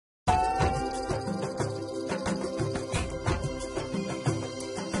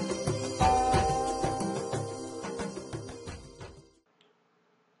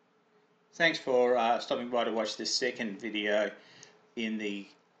Thanks for stopping by to watch this second video in the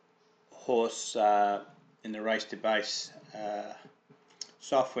horse in the race to base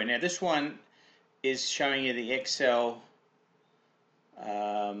software. Now this one is showing you the Excel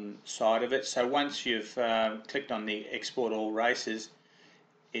side of it. So once you've clicked on the export all races,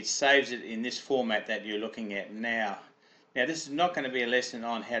 it saves it in this format that you're looking at now. Now this is not going to be a lesson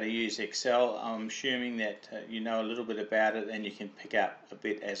on how to use Excel. I'm assuming that you know a little bit about it and you can pick up a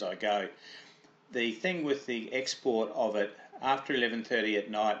bit as I go. The thing with the export of it after 11:30 at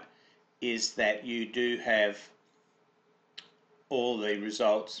night is that you do have all the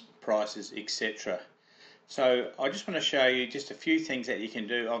results, prices, etc. So I just want to show you just a few things that you can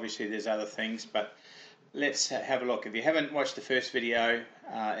do. Obviously there's other things, but let's have a look. If you haven't watched the first video,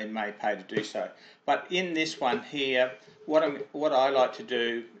 it may pay to do so. But in this one here, what I like to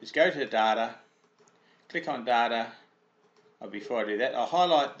do is go to data, click on data. Before I do that, I'll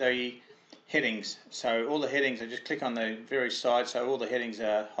highlight the headings. So all the headings, I just click on the very side, so all the headings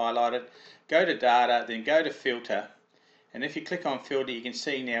are highlighted. Go to data, then go to filter, and if you click on filter, you can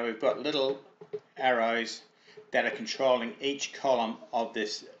see now we've got little arrows that are controlling each column of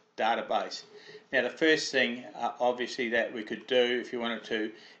this database. Now the first thing obviously that we could do if you wanted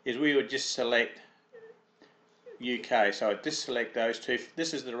to is we would just select UK. So I'd just select those two.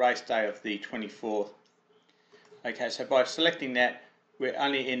 This is the race day of the 24th. Okay, so by selecting that, we're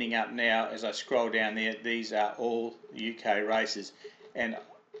only ending up now, as I scroll down there, these are all UK races, and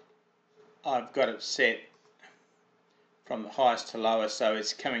I've got it set from the highest to lowest, so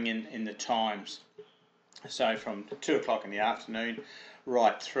it's coming in the times, so from 2 o'clock in the afternoon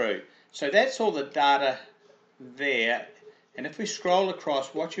right through. So that's all the data there, and if we scroll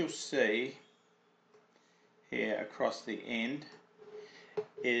across, what you'll see here across the end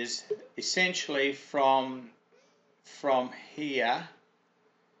is essentially from here,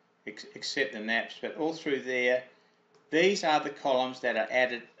 except the naps, but all through there, these are the columns that are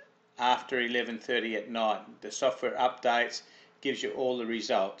added after 11:30 at night. The software updates, gives you all the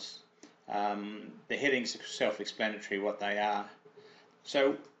results. The headings are self-explanatory what they are.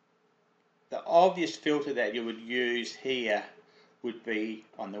 So the obvious filter that you would use here would be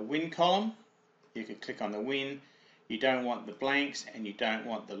on the win column. You could click on the win. You don't want the blanks and you don't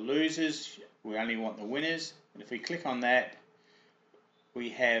want the losers. We only want the winners. And if we click on that, we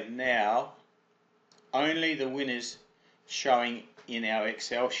have now only the winners showing in our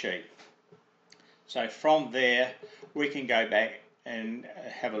Excel sheet. So from there we can go back and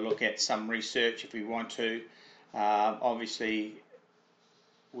have a look at some research if we want to. Obviously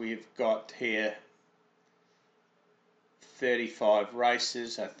we've got here 35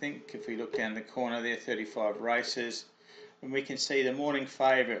 races. I think if we look down the corner there, 35 races, and we can see the morning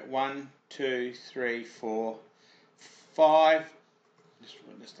favourite 1, 2, 3, 4, 5. Just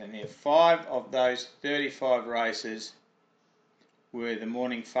put this down here. 5 of those 35 races were the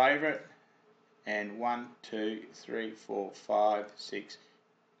morning favourite, and 1, 2, 3, 4, 5, 6,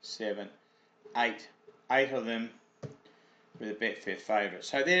 7, 8. 8 of them were the Betfair favourite.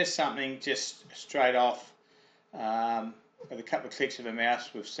 So there's something just straight off. With a couple of clicks of a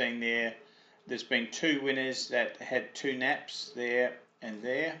mouse, we've seen there. There's been 2 winners that had 2 naps there and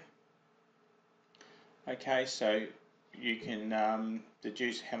there. Okay, so you can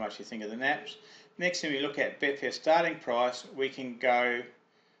deduce how much you think of the naps. Next thing we look at Betfair starting price, we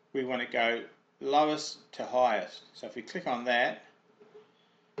want to go lowest to highest. So if we click on that,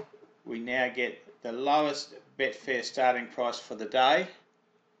 we now get the lowest Betfair starting price for the day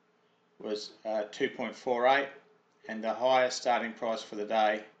was 2.48, and the highest starting price for the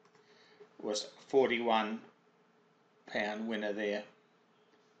day was £41 winner there.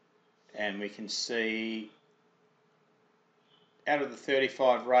 And we can see out of the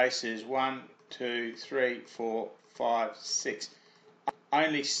 35 races, 1, 2, 3, 4, 5, 6,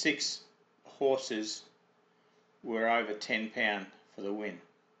 only 6 horses were over £10 for the win.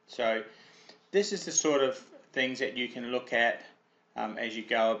 So this is the sort of things that you can look at as you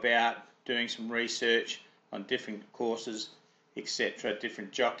go about doing some research on different courses, etc.,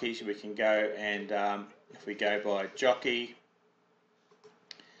 different jockeys. We can go and if we go by jockey,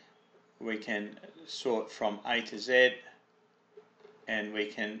 we can sort from A to Z, and we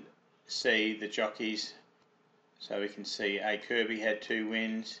can see the jockeys. So we can see A. Kirby had 2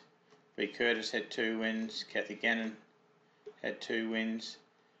 wins, B. Curtis had 2 wins, Kathy Gannon had 2 wins,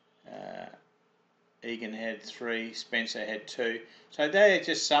 Egan had 3, Spencer had 2. So they are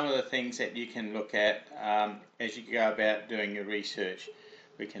just some of the things that you can look at as you go about doing your research.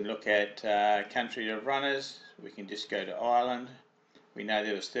 We can look at country of runners. We can just go to Ireland. We know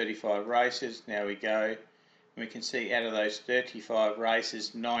there was 35 races. Now we go We can see out of those 35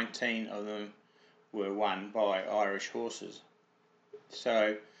 races, 19 of them were won by Irish horses.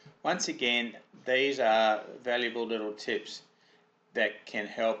 So once again, these are valuable little tips that can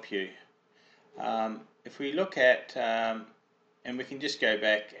help you. If we look at, and we can just go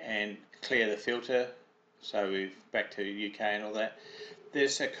back and clear the filter, so we're back to UK and all that.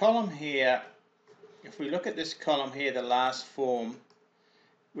 There's a column here. If we look at this column here, the last form,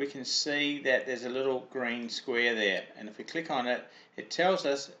 we can see that there's a little green square there, and if we click on it, it tells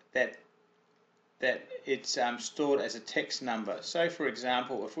us that it's stored as a text number. So for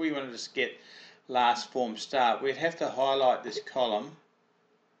example, if we wanted to get last form start, we'd have to highlight this column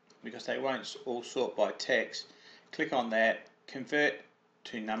because they won't all sort by text. Click on that, convert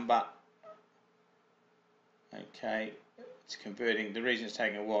to number. Okay, it's converting. The reason it's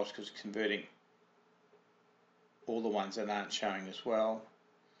taking a while is because it's converting all the ones that aren't showing as well.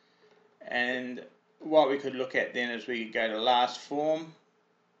 And what we could look at then is we could go to last form,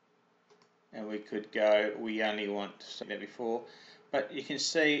 and we could go, we only want to see that before, but you can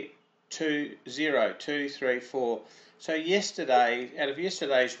see 2, 0, 2, 3, 4. So yesterday, out of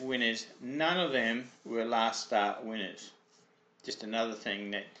yesterday's winners, none of them were last start winners. Just another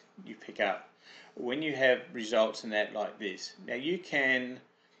thing that you pick up when you have results in that like this. Now you can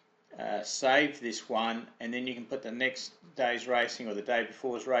save this one, and then you can put the next day's racing or the day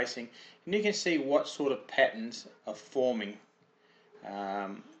before's racing, and you can see what sort of patterns are forming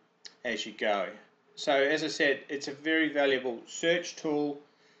as you go. So as I said, it's a very valuable search tool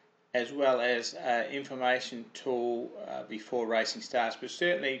as well as information tool before racing starts, but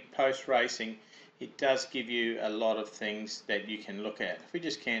certainly post racing it does give you a lot of things that you can look at. If we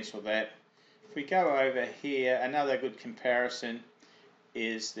just cancel that, if we go over here, another good comparison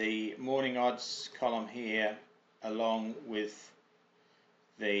is the morning odds column here along with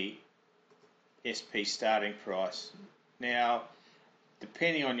the SP starting price. Now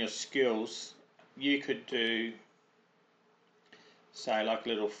depending on your skills, you could do, say like a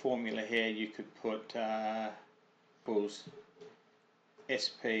little formula here, you could put equals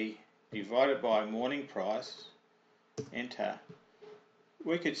SP divided by morning price, enter.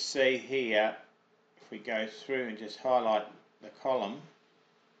 We could see here, if we go through and just highlight the column,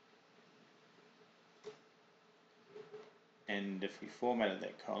 and if we formatted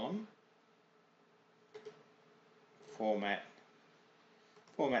that column, format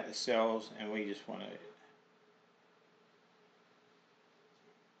the cells, and we just want to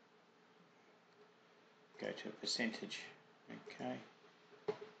go to a percentage. Okay,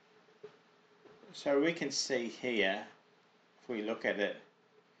 so we can see here, if we look at it,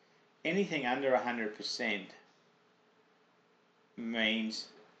 anything under 100% means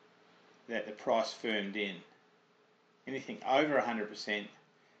that the price firmed in. Anything over 100%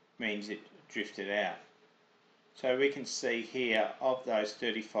 means it drifted out. So we can see here, of those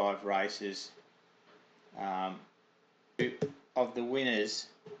 35 races, of the winners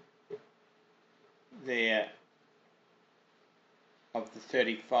there, of the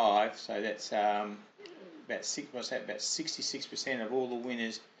 35, so that's about 66% of all the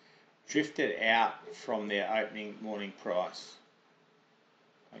winners drifted out from their opening morning price.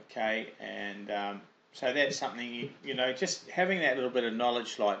 Okay, and so that's something, you know, just having that little bit of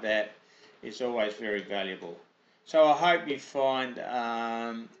knowledge like that is always very valuable. So I hope you find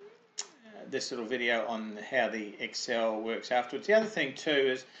this little video on how the Excel works afterwards. The other thing too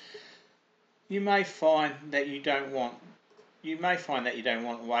is you may find that you don't want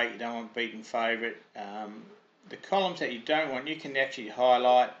weight, you don't want beaten favourite. The columns that you don't want, you can actually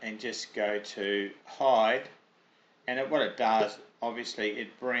highlight and just go to hide, and what it does, obviously,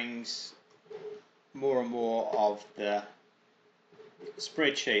 it brings more and more of the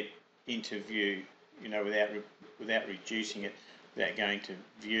spreadsheet into view, you know, without reducing it, without going to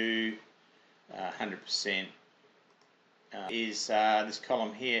view 100%. This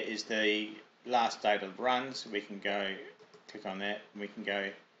column here is the last date of runs. We can go click on that, and we can go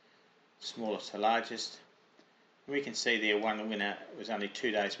smallest to largest. We can see there one winner was only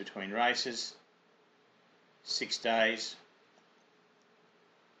 2 days between races, 6 days,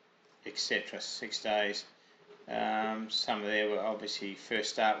 etc. 6 days. Some of there were obviously first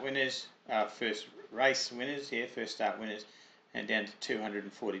start winners, first race winners, first start winners, and down to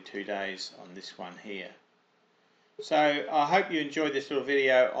 242 days on this one here. So I hope you enjoyed this little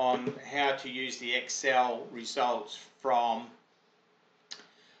video on how to use the Excel results from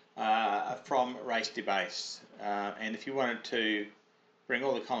race debates. And if you wanted to bring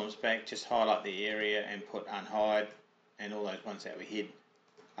all the columns back, just highlight the area and put unhide, and all those ones that were hid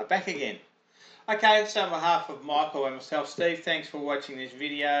are back again. Okay, so on behalf of Michael and myself, Steve, thanks for watching this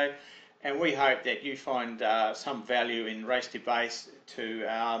video. And we hope that you find some value in Race to Base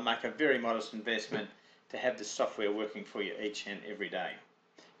to make a very modest investment to have the software working for you each and every day.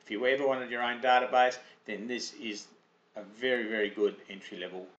 If you ever wanted your own database, then this is a very, very good entry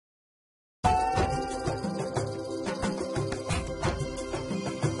level